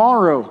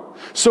tomorrow.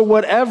 So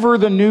whatever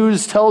the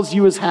news tells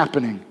you is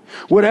happening,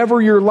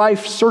 whatever your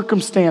life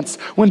circumstance,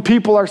 when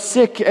people are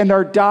sick and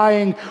are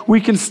dying,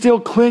 we can still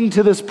cling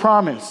to this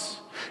promise.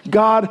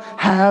 God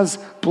has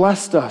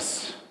blessed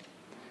us,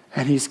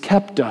 and He's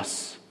kept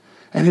us,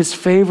 and His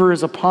favor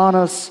is upon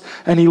us,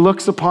 and He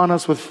looks upon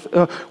us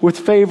with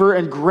favor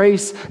and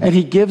grace, and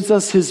He gives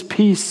us His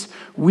peace.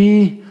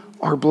 We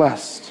are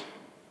blessed.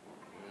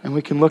 And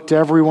we can look to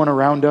everyone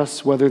around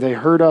us, whether they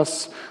hurt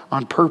us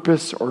on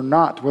purpose or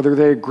not, whether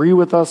they agree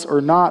with us or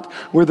not,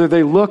 whether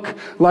they look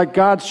like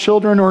God's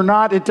children or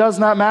not. It does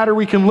not matter.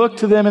 We can look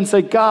to them and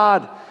say,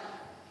 God,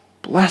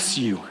 bless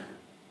you.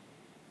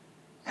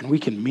 And we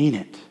can mean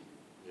it.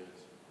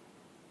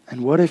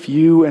 And what if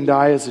you and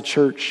I as a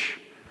church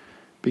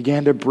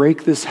began to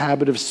break this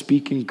habit of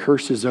speaking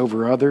curses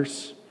over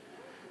others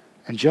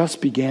and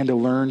just began to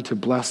learn to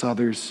bless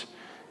others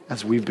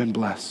as we've been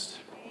blessed?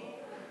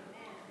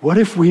 What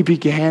if we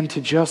began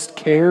to just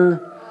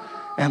care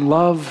and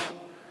love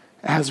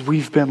as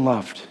we've been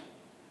loved?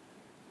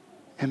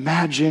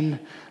 Imagine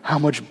how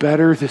much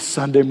better this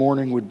Sunday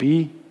morning would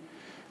be,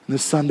 and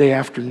this Sunday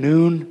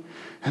afternoon,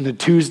 and the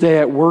Tuesday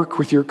at work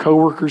with your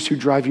coworkers who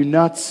drive you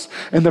nuts,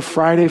 and the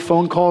Friday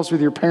phone calls with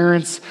your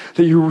parents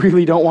that you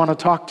really don't want to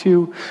talk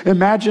to.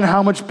 Imagine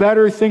how much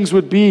better things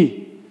would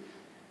be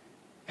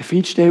if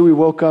each day we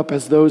woke up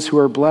as those who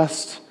are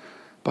blessed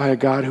by a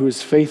God who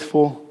is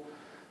faithful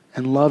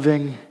and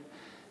loving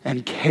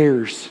and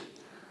cares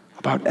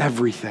about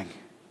everything.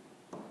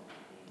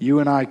 You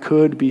and I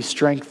could be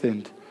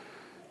strengthened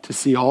to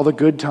see all the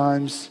good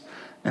times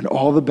and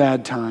all the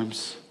bad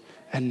times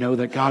and know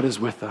that God is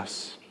with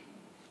us.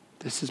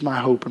 This is my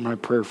hope and my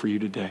prayer for you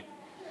today.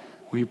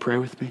 Will you pray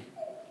with me?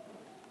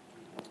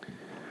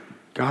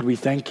 God, we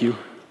thank you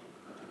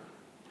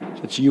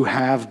that you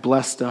have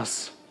blessed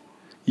us.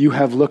 You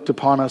have looked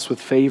upon us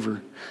with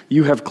favor.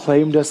 You have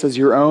claimed us as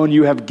your own.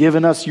 You have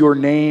given us your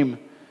name,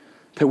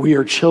 that we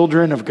are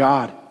children of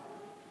God.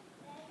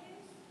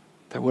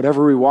 That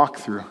whatever we walk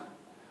through,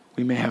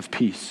 we may have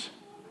peace.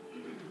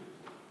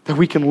 That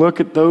we can look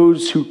at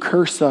those who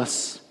curse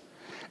us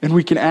and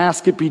we can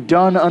ask it be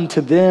done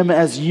unto them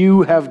as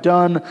you have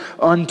done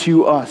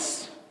unto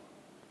us.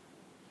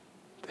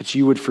 That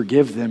you would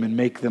forgive them and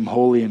make them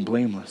holy and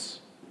blameless.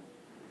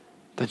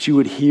 That you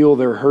would heal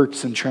their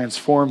hurts and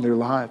transform their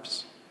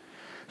lives.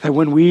 That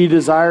when we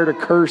desire to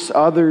curse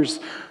others,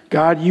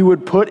 God, you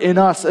would put in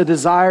us a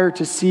desire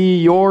to see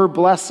your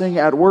blessing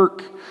at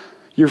work,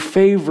 your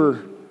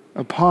favor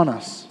upon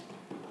us.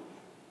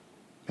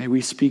 May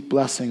we speak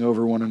blessing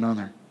over one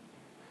another.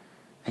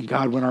 And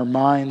God, when our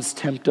minds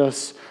tempt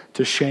us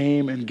to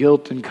shame and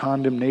guilt and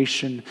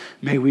condemnation,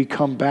 may we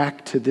come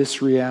back to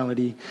this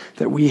reality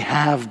that we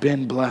have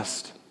been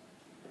blessed.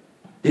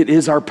 It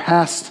is our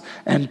past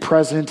and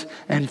present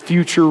and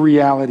future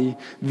reality.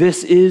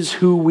 This is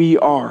who we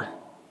are.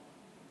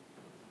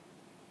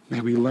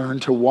 May we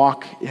learn to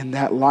walk in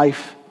that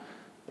life,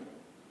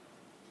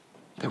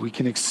 that we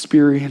can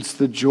experience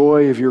the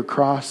joy of your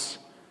cross,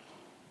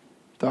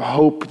 the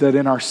hope that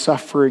in our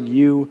suffering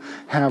you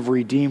have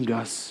redeemed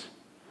us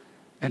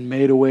and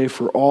made a way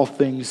for all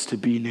things to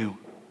be new.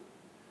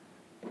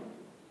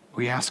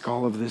 We ask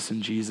all of this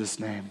in Jesus'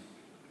 name.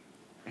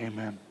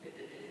 Amen.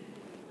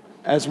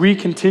 As we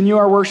continue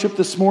our worship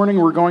this morning,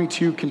 we're going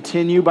to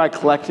continue by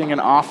collecting an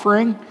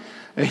offering.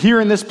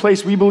 Here in this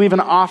place, we believe an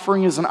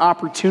offering is an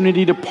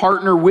opportunity to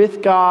partner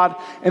with God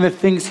in the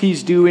things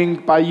He's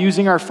doing by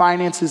using our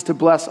finances to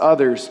bless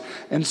others.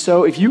 And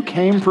so if you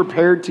came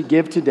prepared to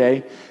give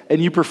today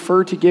and you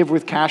prefer to give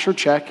with cash or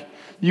check,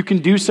 you can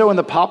do so in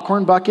the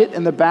popcorn bucket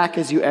in the back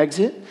as you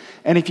exit.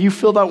 And if you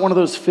filled out one of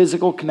those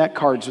physical Connect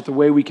cards with the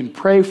way we can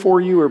pray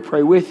for you or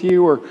pray with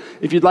you, or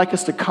if you'd like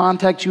us to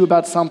contact you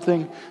about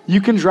something,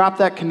 you can drop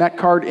that Connect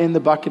card in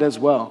the bucket as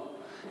well.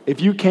 If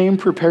you came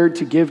prepared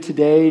to give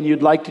today and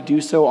you'd like to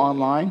do so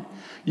online,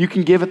 you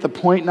can give at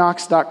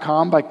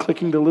thepointknox.com by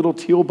clicking the little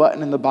teal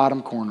button in the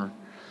bottom corner.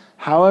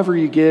 However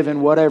you give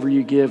and whatever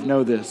you give,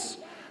 know this: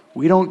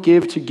 we don't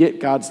give to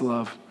get God's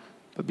love,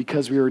 but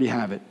because we already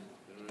have it.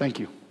 Thank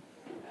you.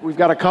 We've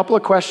got a couple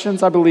of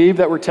questions, I believe,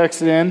 that were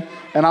texted in,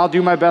 and I'll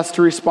do my best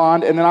to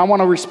respond. And then I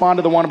want to respond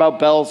to the one about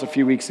bells a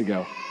few weeks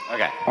ago.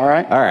 Okay. All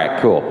right? All right,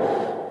 cool.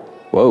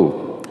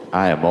 Whoa,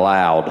 I am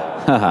loud.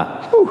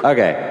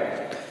 Okay.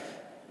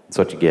 That's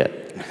what you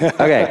get.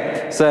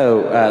 Okay,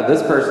 so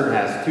this person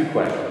has two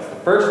questions. The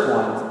first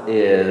one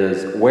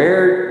is,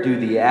 where do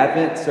the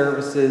Advent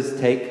services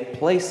take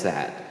place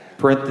at?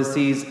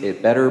 Parentheses,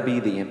 it better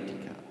be the empty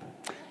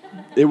cup.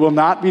 It will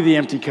not be the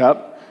empty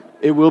cup.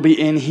 It will be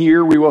in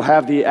here. We will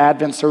have the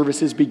Advent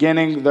services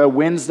beginning the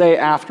Wednesday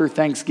after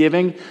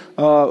Thanksgiving,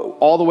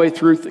 all the way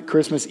through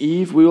Christmas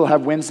Eve. We will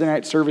have Wednesday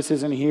night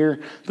services in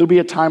here. There'll be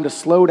a time to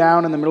slow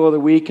down in the middle of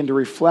the week and to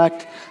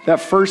reflect. That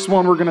first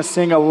one, we're going to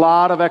sing a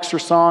lot of extra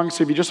songs.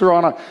 So if you just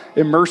want to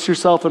immerse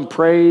yourself in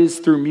praise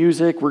through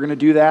music, we're going to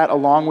do that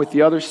along with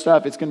the other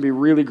stuff. It's going to be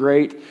really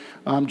great.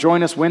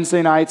 Join us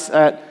Wednesday nights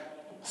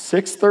at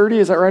 6:30.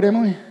 Is that right,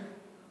 Emily?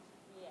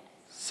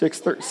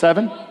 6:30,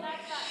 7?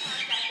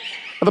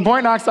 At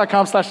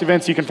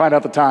thepointknox.com/events, you can find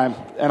out the time,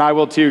 and I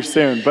will too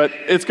soon. But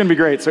it's going to be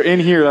great. So in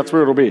here, that's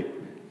where it'll be.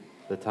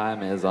 The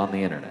time is on the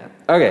internet.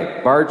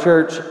 Okay, Bar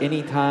Church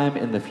anytime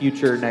in the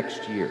future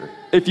next year.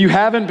 If you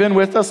haven't been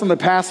with us in the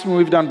past when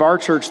we've done Bar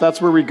Church,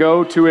 that's where we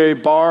go to a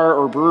bar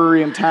or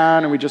brewery in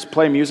town and we just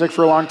play music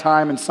for a long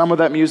time. And some of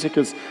that music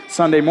is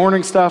Sunday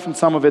morning stuff and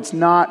some of it's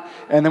not.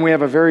 And then we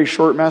have a very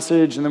short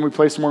message and then we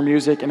play some more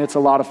music and it's a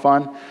lot of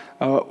fun.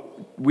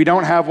 We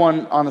don't have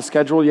one on the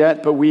schedule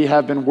yet, but we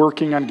have been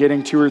working on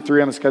getting 2 or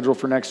 3 on the schedule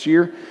for next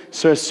year.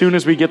 So as soon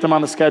as we get them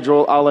on the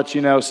schedule, I'll let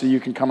you know so you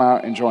can come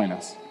out and join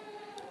us.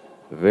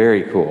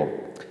 Very cool.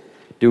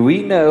 Do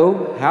we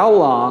know how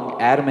long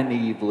Adam and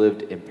Eve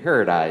lived in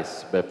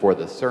paradise before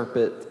the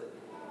serpent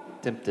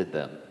tempted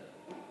them?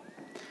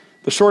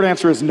 The short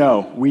answer is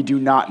no, we do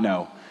not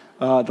know.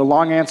 The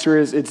long answer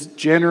is it's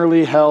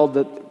generally held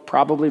that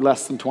probably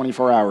less than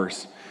 24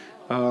 hours.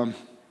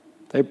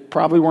 They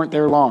probably weren't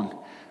there long.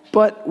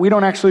 But we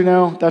don't actually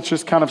know. That's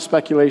just kind of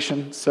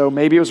speculation. So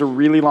maybe it was a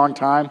really long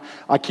time.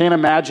 I can't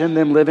imagine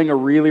them living a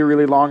really,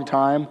 really long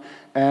time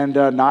and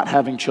not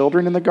having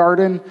children in the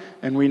garden.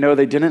 And we know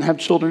they didn't have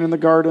children in the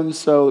garden,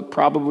 so it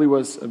probably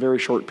was a very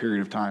short period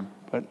of time.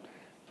 But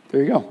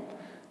there you go.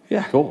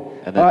 Yeah. Cool.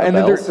 And then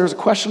there's a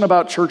question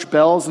about church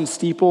bells and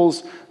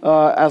steeples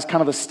as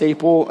kind of a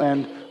staple.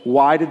 And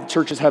why did the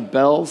churches have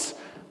bells?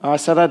 I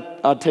said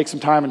I'd take some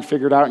time and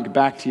figure it out and get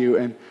back to you.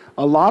 And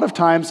a lot of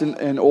times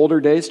in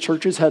older days,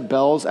 churches had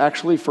bells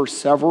actually for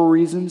several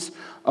reasons,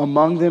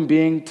 among them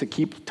being to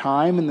keep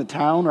time in the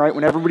town, right?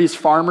 When everybody's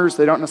farmers,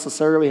 they don't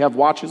necessarily have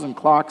watches and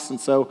clocks, and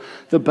so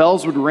the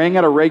bells would ring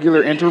at a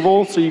regular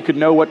interval so you could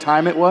know what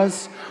time it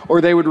was,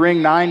 or they would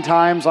ring 9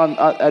 times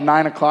at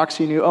 9 o'clock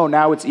so you knew, oh,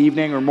 now it's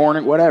evening or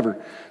morning, whatever.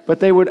 But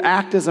they would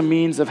act as a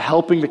means of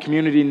helping the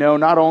community know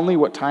not only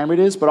what time it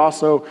is, but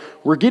also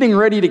we're getting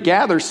ready to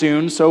gather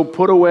soon, so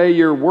put away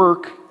your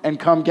work and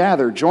come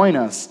gather, join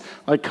us.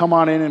 Like, come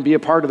on in and be a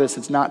part of this.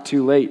 It's not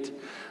too late.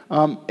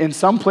 In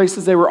some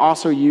places, they were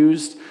also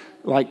used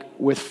like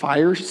with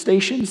fire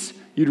stations.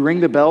 You'd ring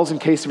the bells in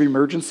case of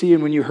emergency,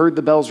 and when you heard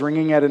the bells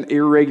ringing at an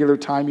irregular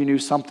time, you knew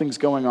something's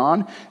going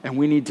on, and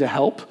we need to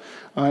help.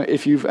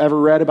 If you've ever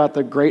read about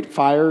the Great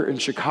Fire in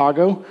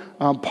Chicago,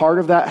 part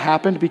of that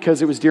happened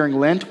because it was during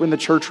Lent when the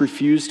church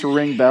refused to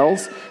ring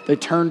bells. They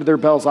turned their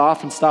bells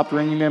off and stopped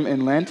ringing them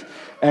in Lent.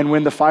 And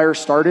when the fire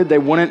started, they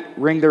wouldn't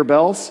ring their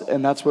bells,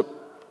 and that's what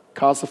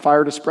caused the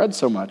fire to spread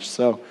so much.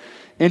 So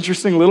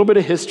interesting little bit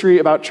of history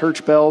about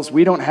church bells.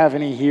 We don't have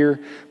any here,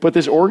 but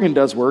this organ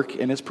does work,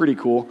 and it's pretty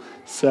cool.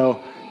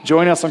 So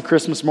join us on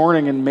Christmas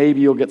morning, and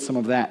maybe you'll get some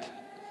of that.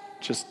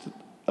 Just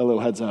a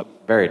little heads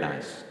up. Very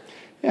nice.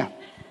 Yeah.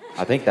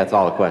 I think that's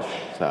all the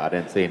questions, so I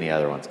didn't see any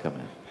other ones come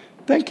in.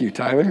 Thank you,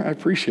 Tyler. I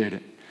appreciate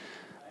it.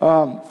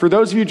 For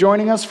those of you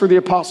joining us for the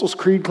Apostles'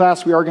 Creed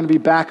class, we are going to be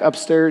back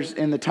upstairs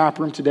in the top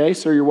room today,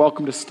 so you're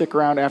welcome to stick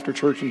around after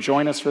church and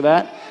join us for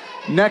that.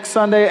 Next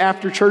Sunday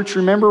after church,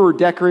 remember, we're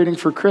decorating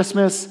for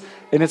Christmas,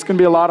 and it's going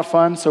to be a lot of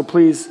fun, so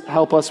please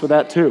help us with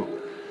that too.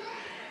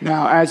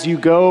 Now, as you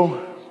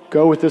go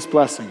with this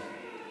blessing.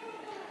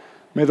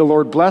 May the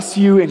Lord bless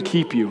you and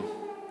keep you.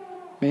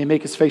 May he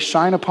make his face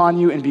shine upon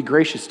you and be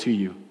gracious to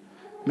you.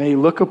 May he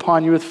look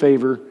upon you with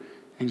favor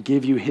and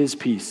give you his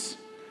peace.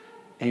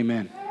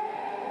 Amen.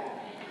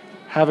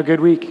 Have a good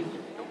week.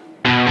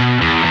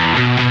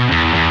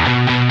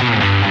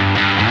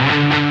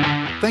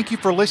 Thank you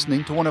for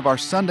listening to one of our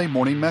Sunday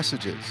morning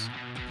messages.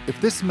 If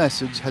this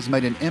message has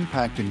made an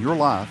impact in your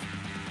life,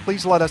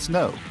 please let us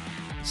know.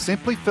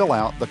 Simply fill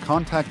out the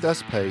Contact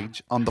Us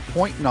page on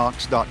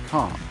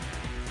thepointknox.com.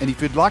 And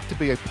if you'd like to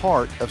be a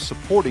part of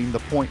supporting the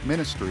Point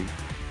Ministry,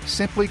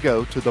 simply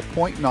go to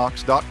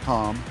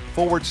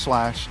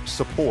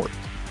thepointknox.com/support.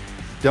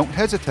 Don't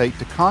hesitate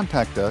to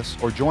contact us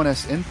or join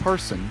us in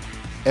person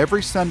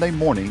every Sunday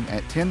morning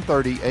at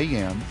 10:30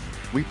 a.m.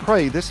 We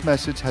pray this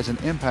message has an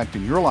impact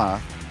in your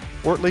life,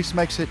 or at least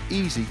makes it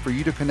easy for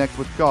you to connect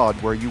with God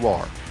where you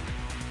are.